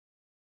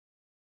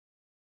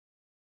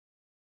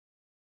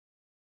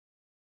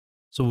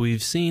So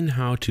we've seen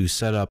how to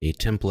set up a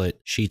template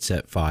sheet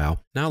set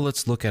file. Now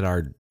let's look at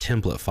our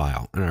template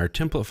file. And our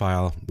template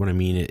file, what I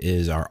mean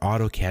is our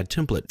AutoCAD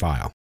template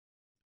file.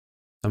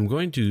 I'm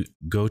going to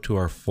go to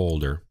our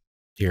folder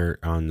here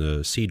on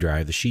the C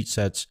drive, the sheet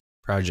sets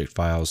project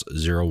files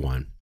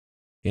 01.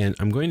 And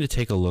I'm going to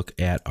take a look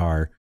at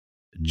our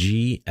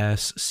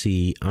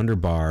GSC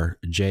underbar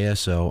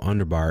JSO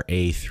underbar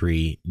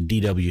A3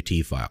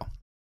 DWT file.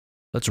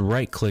 Let's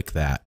right click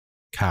that,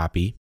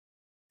 copy,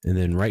 and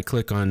then right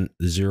click on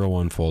the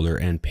 01 folder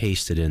and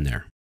paste it in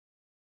there.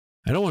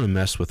 I don't want to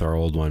mess with our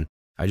old one.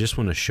 I just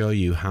want to show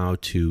you how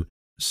to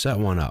set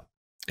one up.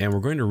 And we're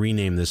going to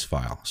rename this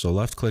file. So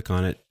left click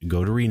on it,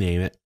 go to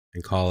rename it,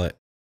 and call it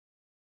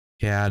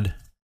CAD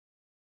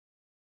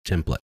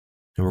template.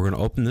 And we're going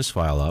to open this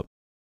file up.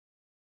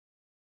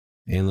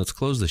 And let's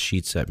close the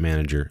sheet set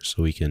manager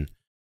so we can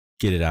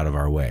get it out of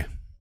our way.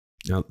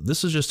 Now,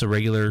 this is just a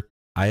regular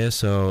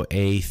ISO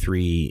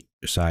A3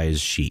 size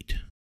sheet.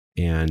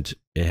 And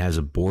it has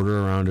a border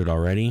around it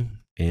already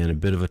and a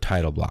bit of a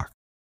title block.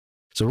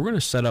 So we're going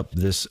to set up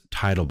this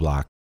title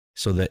block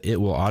so that it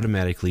will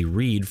automatically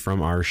read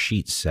from our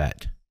sheet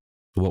set.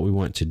 What we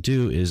want to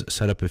do is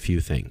set up a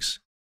few things.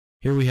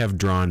 Here we have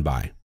drawn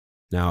by.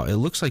 Now it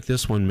looks like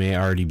this one may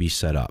already be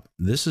set up.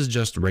 This is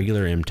just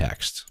regular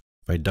mText.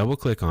 If I double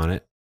click on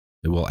it,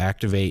 it will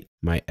activate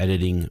my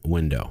editing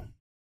window.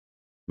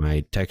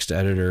 My text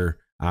editor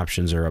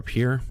options are up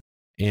here.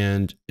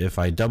 And if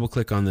I double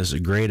click on this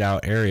grayed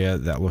out area,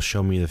 that will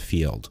show me the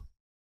field.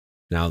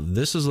 Now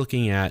this is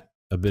looking at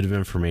a bit of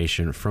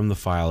information from the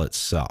file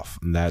itself,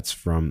 and that's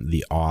from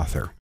the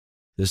author.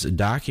 This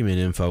document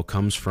info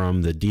comes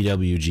from the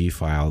DWG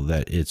file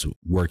that it's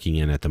working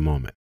in at the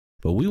moment.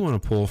 But we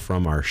want to pull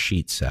from our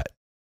sheet set.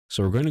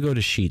 So we're going to go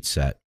to sheet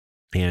set,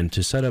 and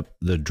to set up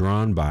the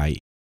drawn by,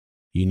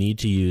 you need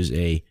to use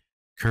a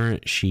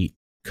current sheet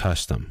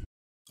custom,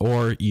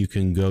 or you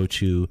can go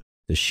to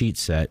the sheet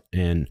set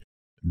and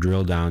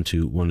drill down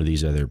to one of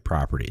these other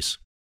properties.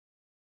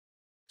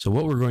 So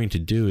what we're going to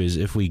do is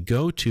if we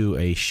go to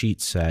a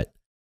sheet set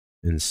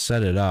and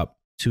set it up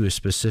to a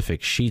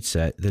specific sheet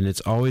set, then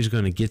it's always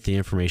going to get the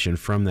information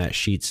from that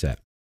sheet set.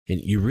 And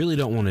you really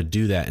don't want to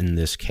do that in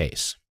this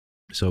case.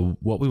 So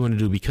what we want to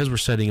do, because we're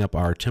setting up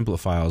our template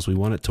files, we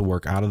want it to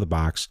work out of the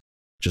box,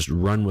 just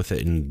run with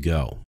it and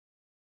go.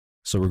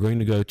 So we're going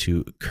to go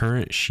to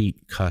current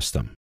sheet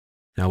custom.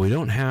 Now we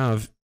don't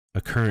have a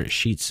current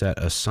sheet set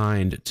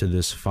assigned to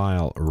this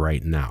file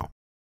right now.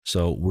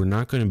 So we're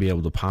not going to be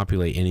able to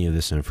populate any of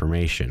this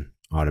information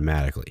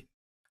automatically.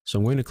 So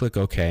I'm going to click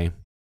OK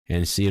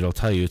and see it'll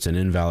tell you it's an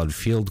invalid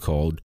field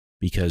code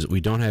because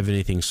we don't have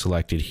anything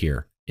selected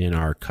here in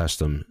our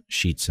custom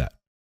sheet set.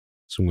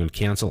 So I'm going to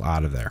cancel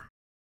out of there.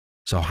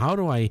 So how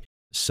do I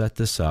set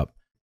this up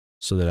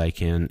so that I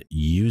can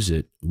use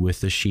it with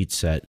the sheet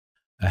set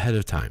ahead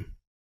of time?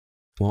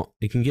 Well,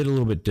 it can get a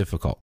little bit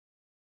difficult.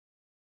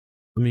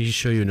 Let me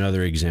show you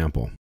another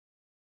example.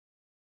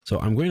 So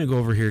I'm going to go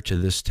over here to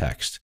this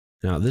text.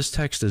 Now this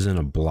text is in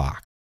a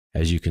block,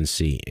 as you can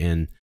see,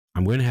 and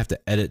I'm going to have to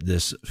edit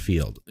this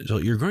field. So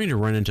you're going to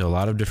run into a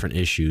lot of different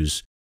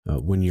issues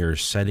when you're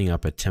setting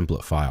up a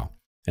template file,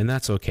 and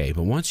that's okay.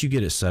 But once you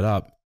get it set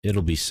up,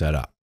 it'll be set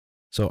up.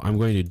 So I'm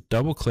going to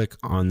double click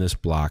on this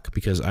block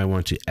because I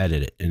want to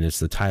edit it, and it's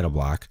the title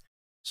block.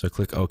 So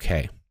click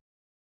OK.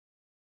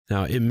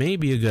 Now it may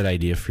be a good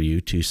idea for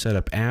you to set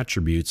up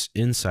attributes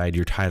inside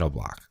your title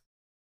block.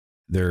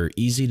 They're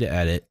easy to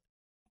edit.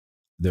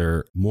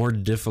 They're more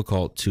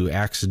difficult to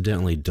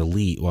accidentally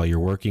delete while you're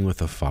working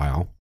with a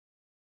file.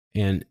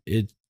 And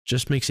it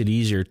just makes it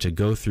easier to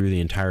go through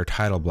the entire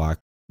title block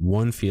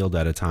one field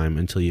at a time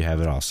until you have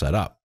it all set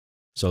up.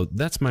 So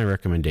that's my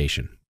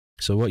recommendation.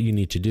 So what you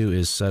need to do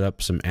is set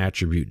up some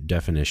attribute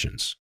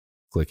definitions.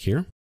 Click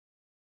here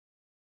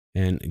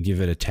and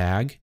give it a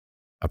tag,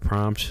 a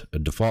prompt, a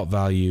default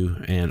value,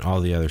 and all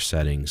the other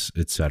settings,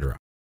 etc.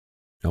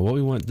 Now what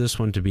we want this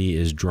one to be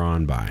is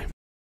drawn by.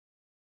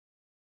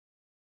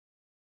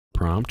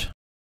 Prompt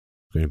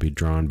going to be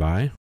drawn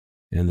by,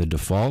 and the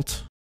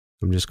default,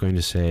 I'm just going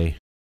to say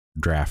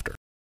drafter.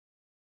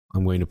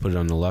 I'm going to put it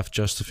on the left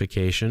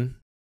justification,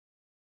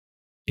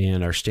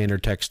 and our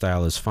standard text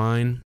style is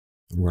fine.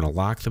 We're going to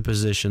lock the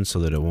position so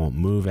that it won't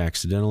move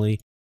accidentally.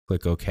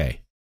 Click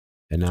OK.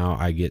 And now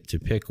I get to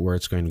pick where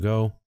it's going to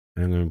go,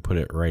 and I'm going to put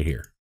it right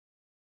here.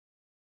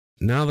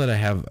 Now that I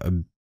have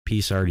a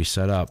piece already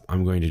set up,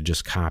 I'm going to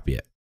just copy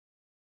it.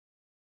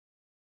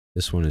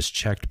 This one is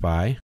checked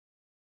by.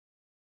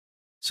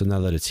 So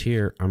now that it's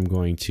here, I'm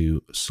going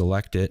to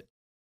select it,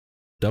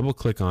 double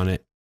click on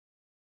it,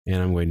 and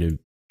I'm going to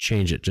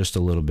change it just a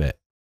little bit.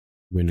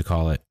 I'm going to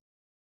call it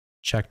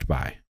checked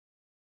by.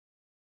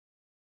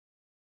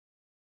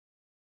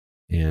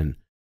 And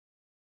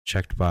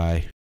checked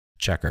by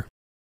checker.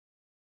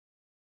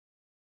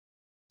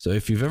 So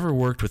if you've ever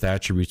worked with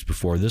attributes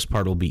before, this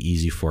part will be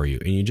easy for you,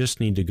 and you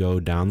just need to go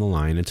down the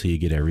line until you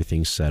get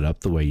everything set up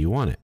the way you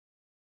want it.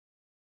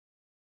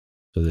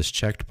 So this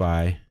checked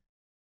by,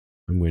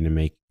 I'm going to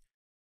make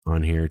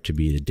on here to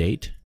be the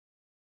date.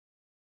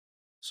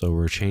 So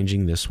we're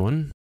changing this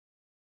one.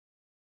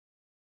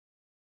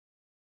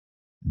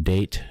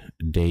 Date,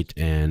 date,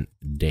 and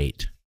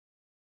date.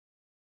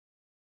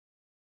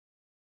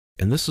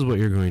 And this is what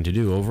you're going to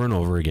do over and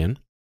over again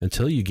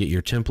until you get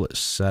your template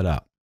set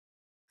up.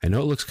 I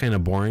know it looks kind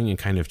of boring and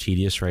kind of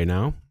tedious right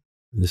now.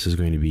 This is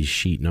going to be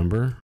sheet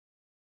number.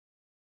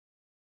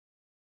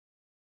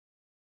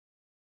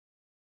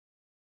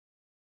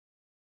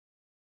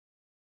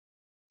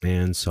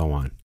 And so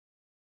on.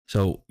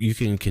 So you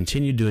can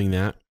continue doing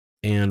that.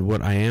 And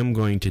what I am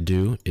going to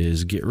do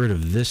is get rid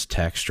of this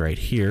text right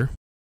here.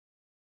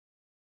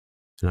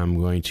 And I'm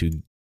going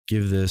to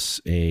give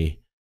this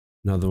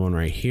another one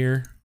right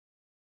here.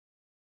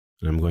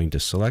 And I'm going to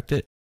select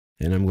it.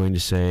 And I'm going to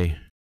say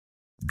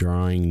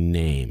drawing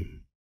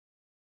name.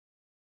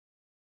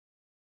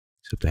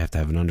 Except I have to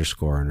have an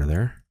underscore under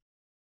there.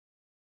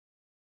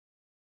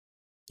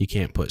 You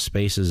can't put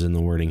spaces in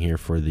the wording here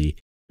for the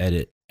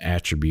edit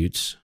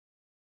attributes.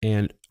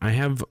 And I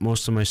have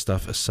most of my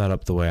stuff set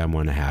up the way I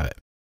want to have it.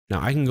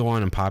 Now I can go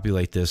on and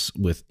populate this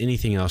with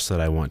anything else that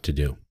I want to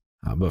do.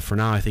 But for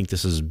now, I think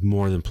this is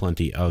more than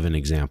plenty of an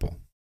example.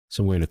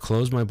 So I'm going to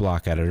close my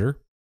block editor,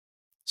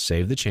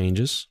 save the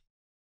changes.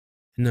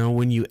 Now,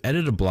 when you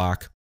edit a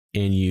block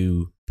and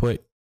you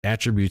put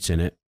attributes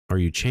in it, or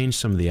you change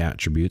some of the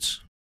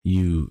attributes,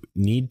 you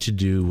need to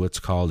do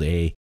what's called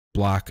a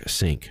block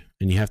sync.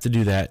 And you have to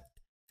do that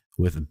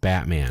with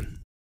Batman.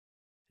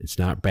 It's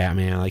not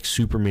Batman like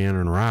Superman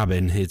and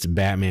Robin, it's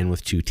Batman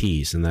with 2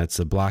 T's, and that's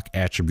the block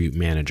attribute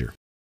manager.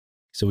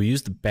 So we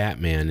use the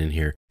Batman in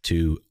here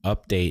to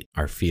update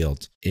our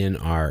fields in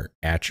our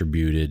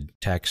attributed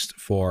text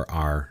for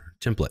our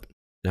template.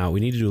 Now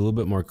we need to do a little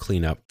bit more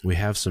cleanup. We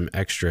have some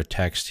extra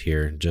text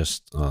here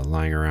just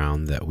lying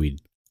around that we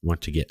want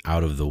to get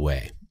out of the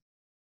way.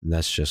 And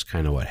that's just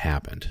kind of what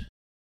happened.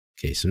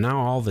 Okay, so now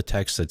all the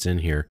text that's in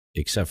here,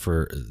 except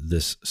for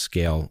this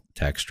scale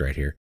text right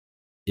here,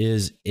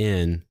 is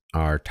in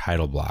our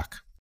title block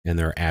and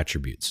their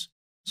attributes.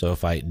 So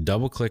if I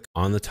double click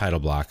on the title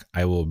block,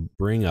 I will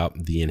bring up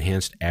the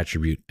enhanced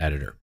attribute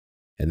editor.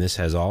 And this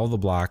has all the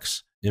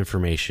blocks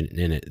information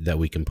in it that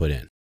we can put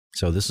in.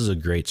 So this is a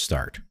great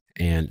start.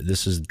 And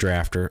this is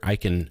Drafter. I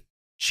can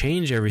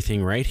change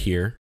everything right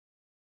here,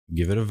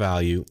 give it a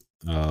value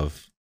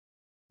of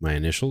my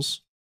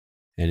initials,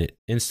 and it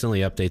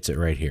instantly updates it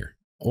right here.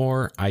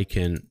 Or I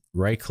can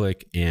right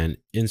click and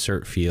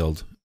insert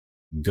field,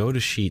 go to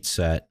sheet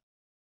set,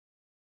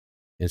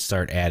 and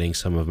start adding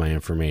some of my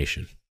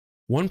information.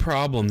 One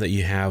problem that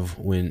you have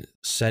when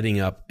setting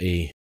up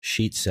a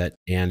sheet set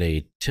and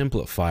a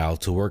template file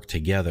to work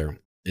together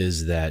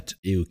is that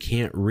you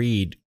can't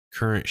read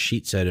current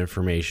sheet set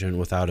information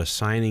without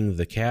assigning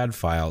the CAD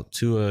file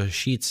to a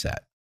sheet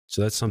set.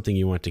 So that's something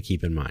you want to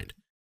keep in mind.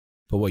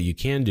 But what you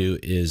can do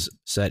is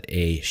set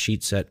a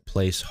sheet set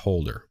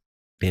placeholder,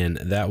 and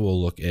that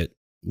will look at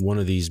one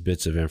of these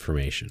bits of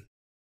information.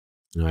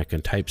 Now I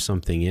can type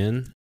something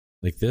in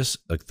like this,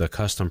 like the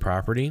custom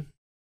property,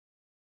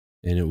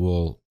 and it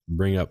will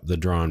bring up the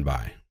drawn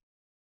by.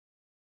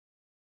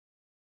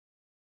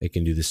 I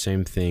can do the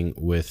same thing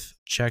with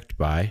checked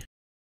by,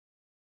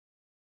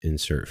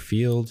 insert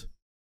field,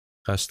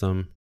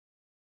 custom,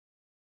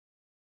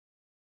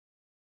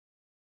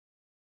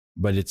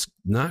 but it's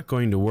not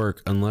going to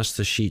work unless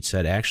the sheet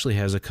set actually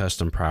has a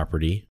custom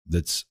property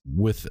that's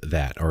with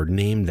that or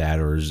named that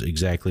or is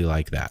exactly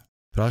like that.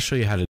 But I'll show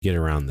you how to get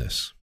around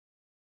this.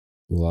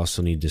 We'll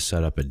also need to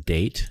set up a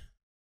date.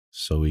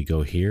 So we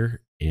go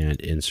here and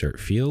insert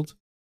field,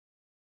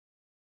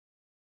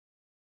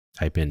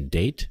 type in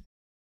date,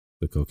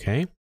 click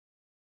OK.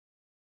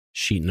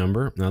 Sheet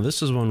number. Now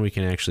this is one we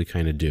can actually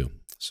kind of do.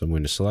 So I'm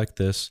going to select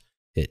this,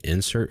 hit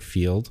insert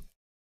field,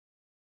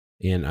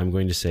 and I'm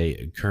going to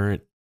say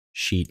current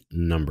sheet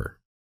number.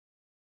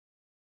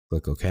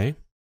 Click OK.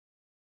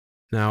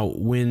 Now,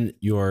 when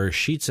your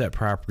sheet set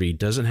property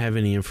doesn't have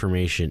any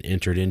information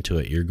entered into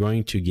it, you're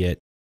going to get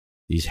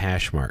these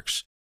hash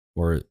marks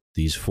or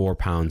these 4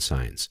 pound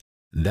signs.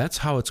 That's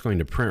how it's going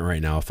to print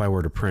right now. If I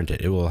were to print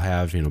it, it will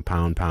have,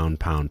 pound, pound,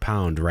 pound,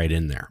 pound right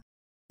in there.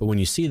 But when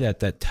you see that,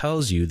 that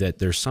tells you that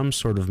there's some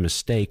sort of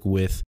mistake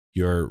with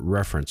your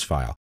reference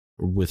file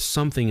or with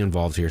something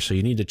involved here. So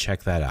you need to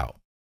check that out.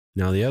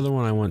 Now, the other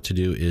one I want to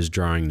do is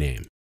drawing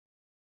name.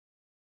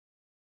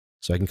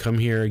 So I can come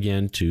here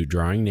again to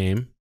drawing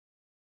name,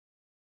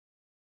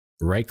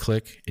 right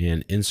click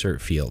and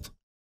insert field.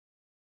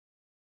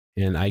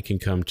 And I can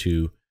come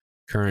to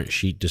current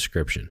sheet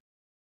description.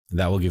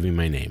 That will give me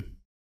my name.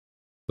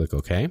 Click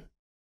OK.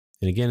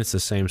 And again, it's the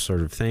same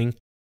sort of thing.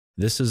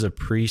 This is a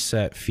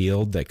preset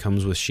field that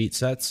comes with sheet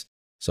sets.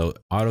 So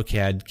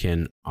AutoCAD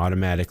can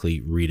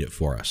automatically read it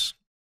for us.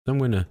 So I'm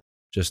going to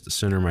just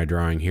center my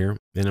drawing here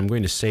and I'm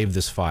going to save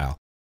this file.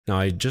 Now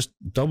I just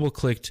double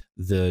clicked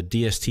the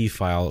DST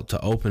file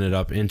to open it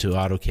up into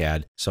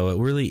AutoCAD. So it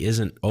really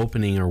isn't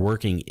opening or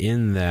working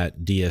in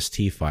that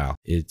DST file.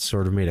 It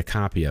sort of made a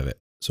copy of it.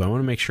 So I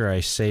want to make sure I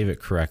save it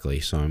correctly.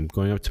 So I'm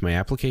going up to my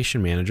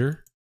application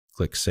manager,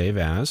 click save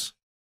as,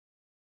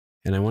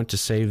 and I want to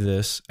save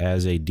this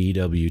as a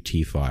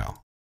DWT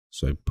file.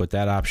 So I put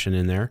that option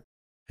in there.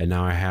 And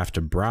now I have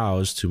to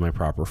browse to my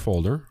proper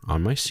folder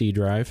on my C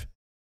drive,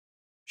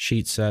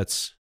 sheet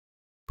sets,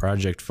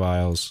 project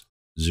files,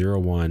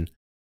 01,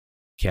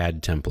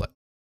 CAD template.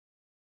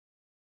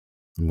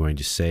 I'm going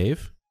to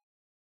save,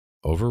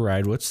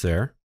 override what's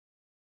there.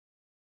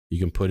 You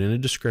can put in a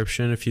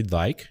description if you'd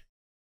like.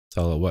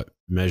 Tell it what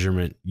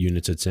measurement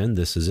units it's in.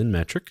 This is in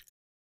metric.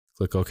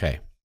 Click OK.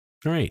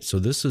 All right, so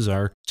this is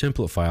our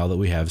template file that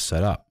we have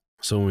set up.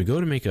 So when we go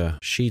to make a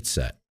sheet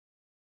set,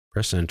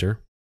 press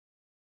enter.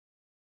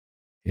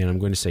 And I'm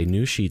going to say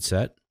new sheet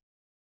set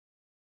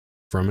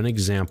from an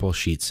example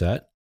sheet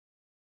set.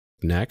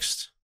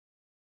 Next.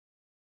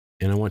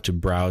 And I want to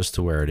browse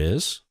to where it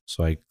is.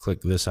 So I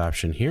click this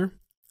option here.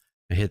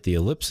 I hit the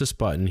ellipsis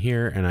button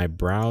here and I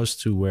browse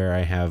to where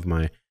I have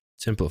my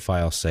template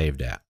file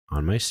saved at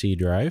on my C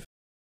drive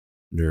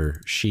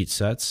under sheet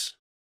sets,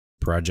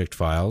 project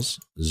files,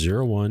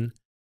 01,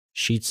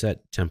 sheet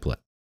set template.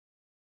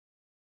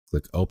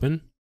 Click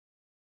open.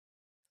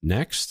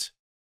 Next,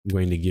 I'm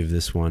going to give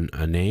this one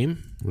a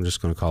name. I'm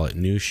just going to call it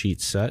new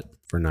sheet set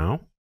for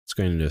now. It's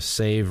going to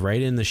save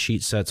right in the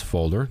sheet sets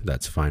folder.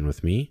 That's fine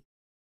with me.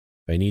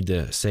 If I need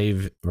to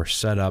save or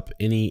set up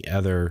any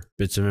other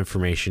bits of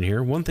information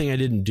here, one thing I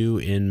didn't do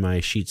in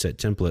my sheet set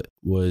template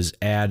was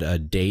add a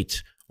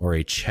date or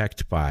a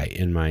checked by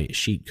in my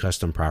sheet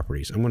custom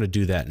properties. I'm going to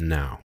do that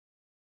now.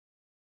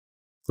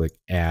 Click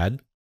add,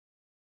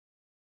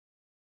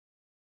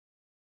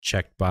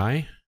 checked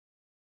by,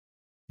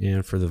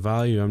 and for the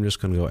value, I'm just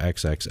going to go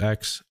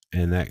XXX,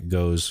 and that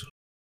goes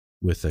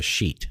with a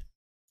sheet.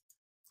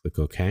 Click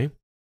OK.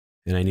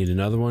 And I need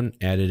another one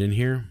added in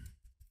here,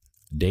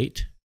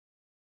 date.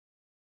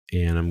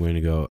 And I'm going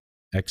to go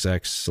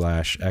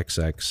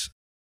XX/XX.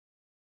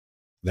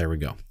 There we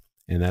go.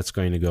 And that's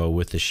going to go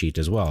with the sheet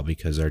as well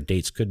because our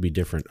dates could be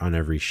different on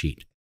every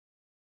sheet.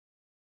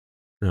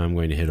 Now I'm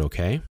going to hit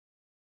OK.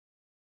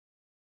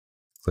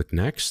 Click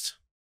Next.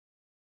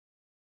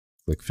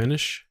 Click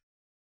Finish.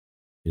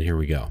 And here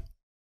we go.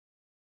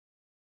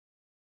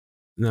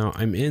 Now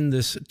I'm in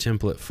this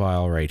template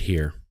file right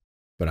here,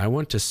 but I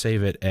want to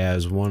save it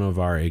as one of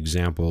our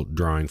example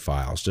drawing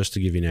files just to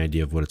give you an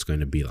idea of what it's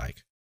going to be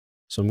like.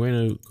 So I'm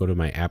going to go to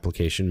my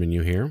application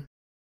menu here,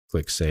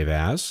 click Save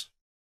As,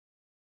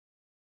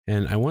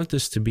 and I want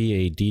this to be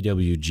a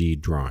DWG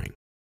drawing,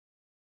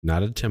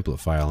 not a template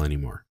file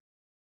anymore.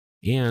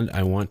 And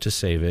I want to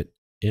save it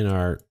in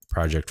our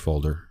project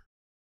folder.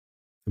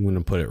 I'm going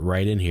to put it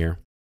right in here,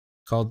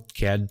 called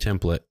CAD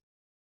template.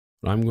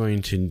 I'm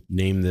going to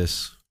name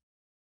this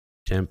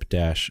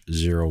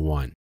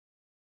temp-01.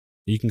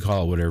 You can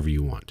call it whatever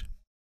you want.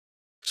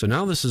 So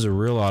now this is a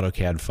real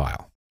AutoCAD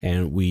file,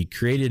 and we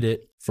created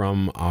it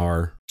from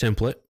our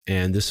template,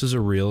 and this is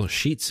a real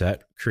sheet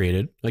set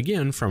created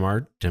again from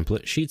our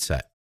template sheet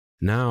set.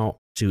 Now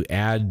to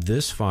add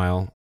this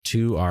file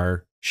to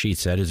our sheet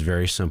set is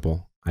very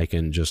simple. I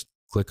can just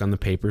click on the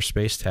paper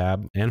space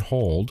tab and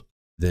hold,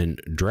 then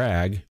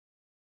drag,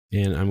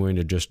 and I'm going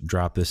to just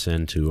drop this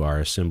into our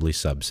assembly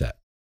subset.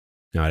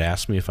 Now it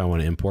asks me if I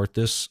want to import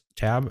this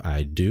tab.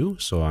 I do,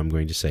 so I'm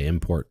going to say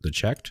import the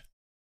checked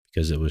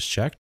because it was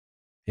checked,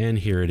 and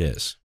here it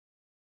is.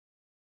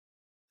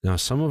 Now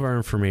some of our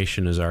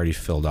information is already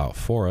filled out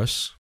for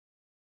us.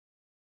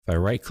 If I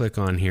right click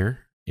on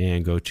here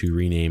and go to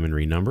rename and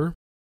renumber,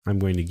 I'm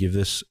going to give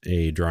this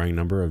a drawing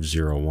number of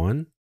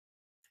 01,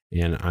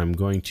 and I'm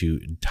going to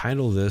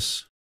title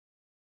this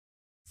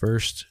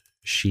first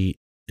sheet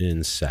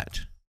in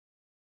set.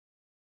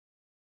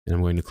 And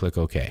I'm going to click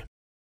OK.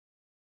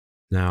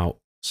 Now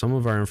some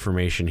of our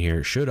information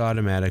here should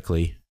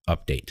automatically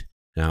update.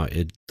 Now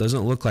it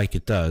doesn't look like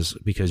it does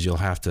because you'll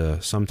have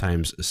to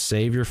sometimes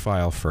save your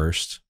file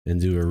first and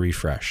do a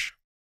refresh.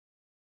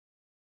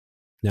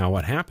 Now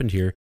what happened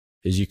here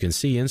is you can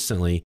see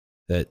instantly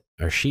that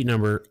our sheet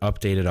number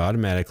updated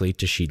automatically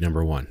to sheet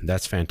number 1.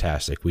 That's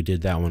fantastic. We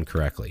did that one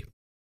correctly.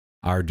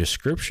 Our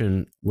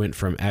description went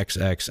from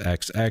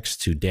XXXX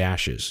to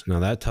dashes. Now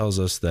that tells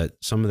us that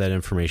some of that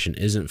information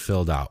isn't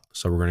filled out.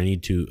 So we're going to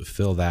need to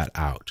fill that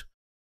out.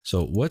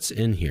 So what's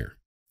in here?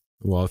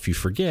 Well, if you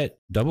forget,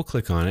 double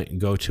click on it,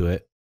 go to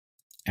it,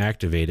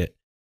 activate it,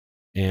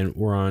 and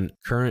we're on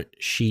current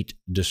sheet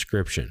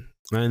description.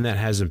 And that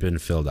hasn't been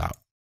filled out.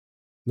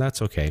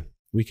 That's okay.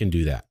 We can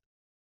do that.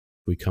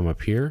 We come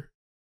up here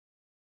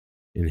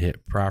and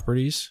hit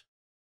properties,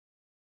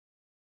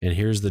 and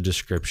here's the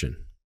description.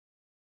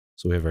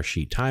 So we have our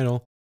sheet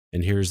title,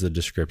 and here's the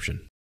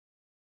description.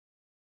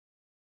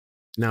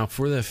 Now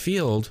for the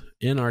field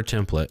in our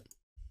template,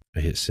 I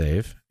hit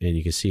save, and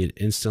you can see it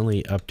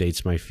instantly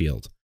updates my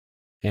field.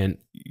 And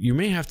you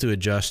may have to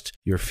adjust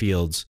your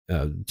fields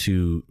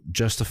to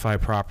justify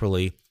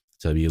properly,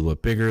 to be a little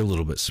bit bigger, a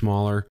little bit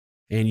smaller.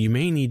 And you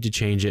may need to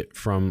change it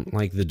from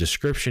like the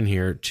description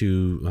here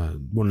to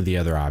one of the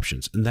other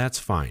options. And that's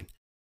fine.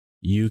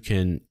 You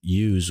can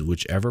use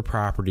whichever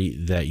property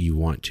that you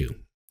want to,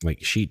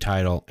 like sheet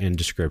title and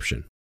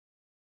description.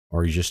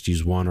 Or you just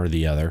use one or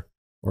the other.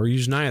 Or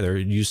use neither,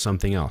 use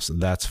something else.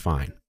 That's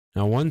fine.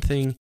 Now one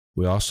thing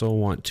we also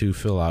want to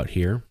fill out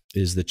here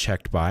is the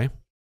checked by.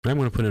 I'm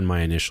going to put in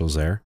my initials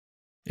there.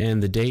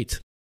 And the date,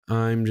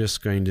 I'm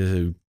just going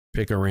to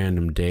pick a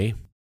random day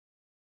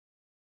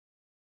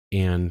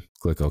and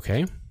click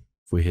OK. If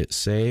we hit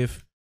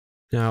save,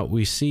 now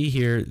we see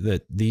here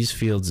that these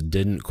fields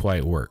didn't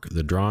quite work.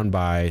 The drawn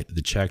by,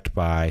 the checked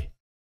by,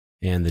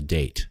 and the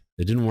date.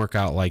 They didn't work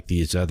out like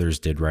these others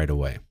did right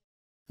away.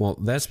 Well,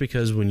 that's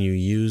because when you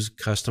use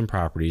custom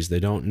properties, they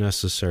don't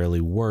necessarily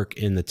work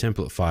in the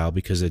template file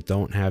because they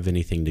don't have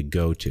anything to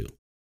go to.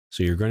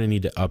 So you're going to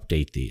need to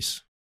update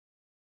these.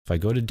 If I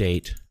go to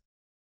date,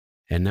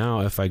 and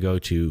now if I go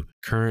to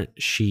current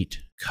sheet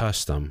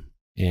custom,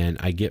 and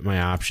I get my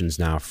options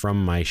now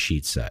from my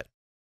sheet set.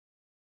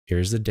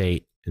 Here's the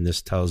date, and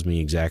this tells me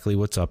exactly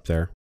what's up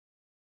there,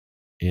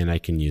 and I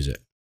can use it.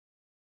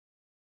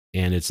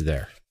 And it's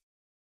there.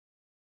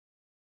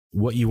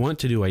 What you want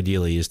to do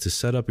ideally is to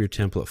set up your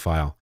template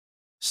file.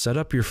 Set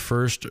up your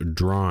first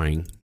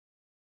drawing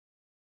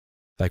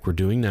like we're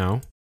doing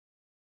now.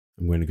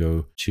 I'm going to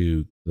go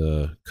to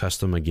the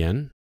custom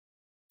again,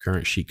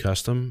 current sheet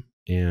custom,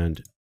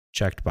 and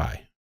checked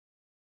by.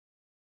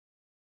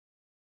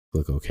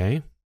 Click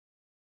OK.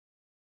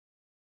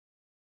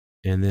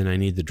 And then I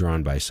need the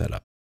drawn by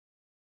setup.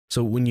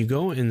 So when you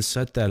go and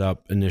set that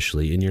up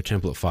initially in your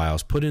template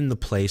files, put in the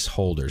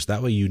placeholders.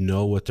 That way you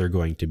know what they're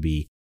going to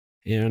be,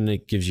 and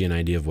it gives you an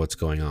idea of what's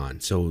going on.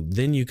 So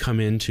then you come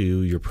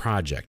into your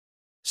project,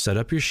 set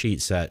up your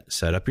sheet set,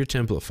 set up your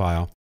template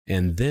file,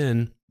 and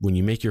then when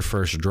you make your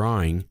first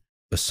drawing,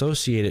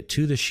 associate it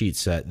to the sheet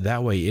set.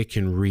 That way it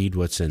can read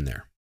what's in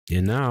there.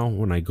 And now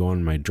when I go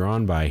on my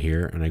drawn by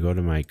here and I go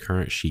to my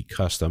current sheet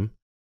custom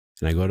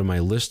and I go to my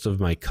list of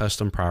my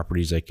custom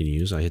properties I can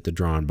use, I hit the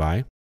drawn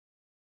by,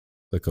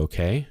 click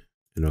OK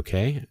and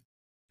OK.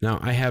 Now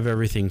I have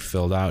everything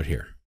filled out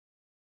here.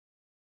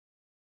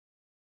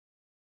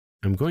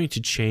 I'm going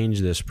to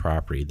change this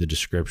property, the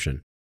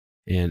description,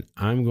 and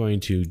I'm going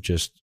to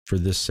just, for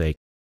this sake,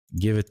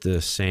 give it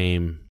the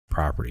same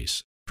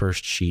properties,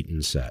 first sheet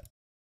and set.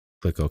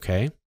 Click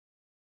OK.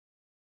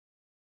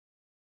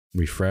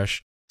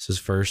 Refresh. This is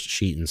first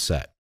sheet and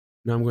set.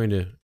 Now I'm going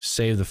to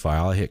save the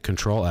file. I hit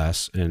Control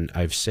S and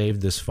I've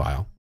saved this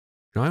file.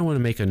 Now I want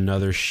to make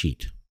another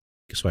sheet.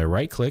 So I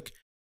right click,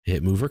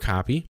 hit move or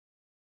copy,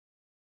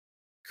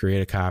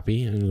 create a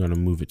copy, and I'm going to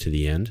move it to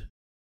the end.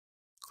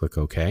 Click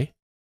OK.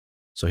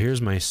 So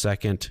here's my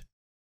second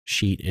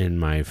sheet in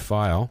my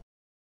file.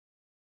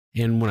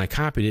 And when I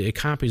copied it, it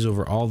copies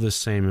over all this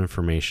same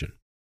information.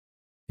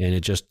 And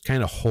it just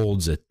kind of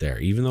holds it there.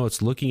 Even though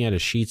it's looking at a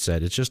sheet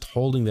set, it's just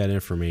holding that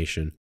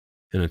information.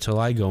 And until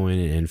I go in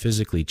and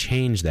physically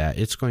change that,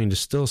 it's going to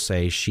still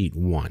say sheet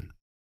 1.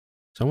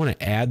 So I want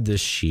to add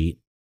this sheet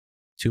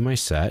to my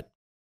set.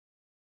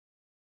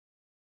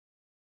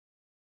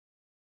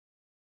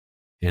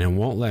 And it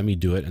won't let me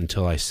do it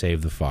until I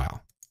save the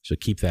file. So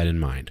keep that in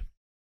mind.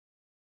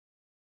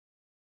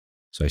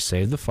 So I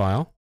save the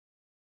file,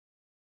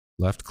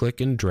 left click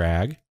and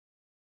drag,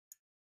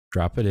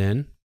 drop it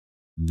in.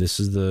 This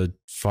is the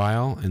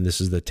file and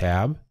this is the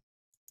tab,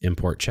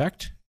 import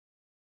checked.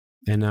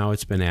 And now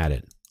it's been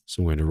added.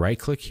 So I'm going to right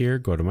click here,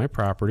 go to my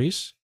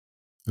properties.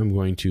 I'm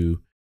going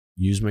to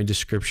use my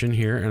description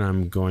here and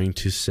I'm going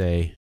to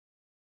say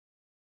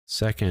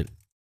second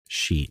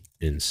sheet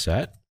in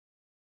set.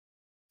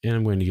 And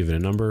I'm going to give it a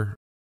number,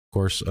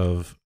 course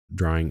of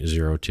drawing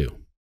 02.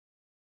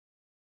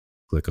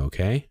 Click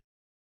OK,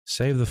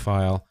 save the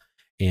file,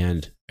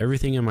 and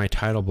everything in my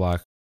title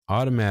block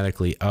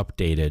automatically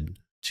updated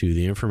to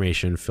the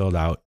information filled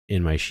out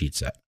in my sheet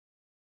set.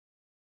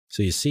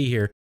 So you see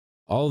here,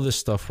 all of this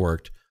stuff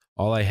worked.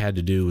 All I had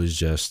to do was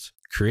just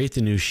create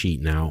the new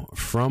sheet now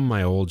from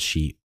my old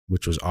sheet,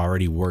 which was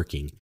already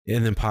working,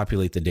 and then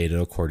populate the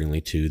data accordingly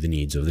to the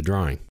needs of the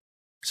drawing.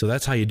 So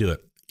that's how you do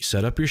it. You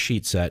set up your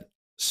sheet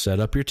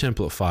set up your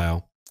template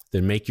file,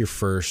 then make your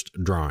first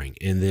drawing,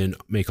 and then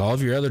make all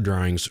of your other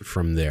drawings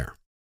from there.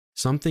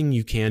 Something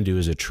you can do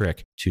as a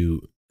trick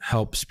to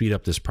help speed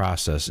up this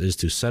process is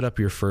to set up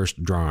your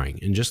first drawing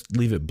and just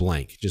leave it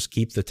blank. Just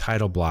keep the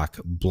title block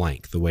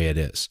blank the way it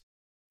is.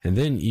 And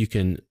then you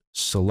can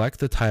select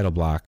the title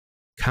block,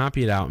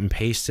 copy it out, and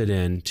paste it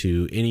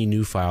into any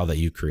new file that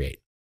you create.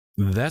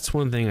 That's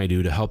one thing I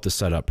do to help the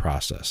setup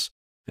process.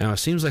 Now, it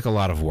seems like a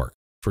lot of work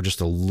for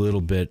just a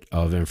little bit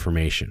of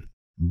information.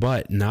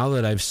 But now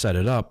that I've set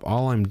it up,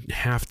 all I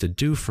have to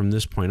do from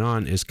this point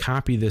on is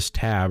copy this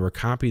tab or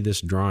copy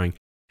this drawing,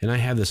 and I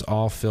have this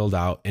all filled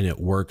out and it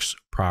works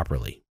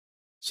properly.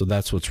 So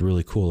that's what's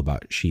really cool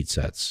about sheet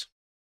sets.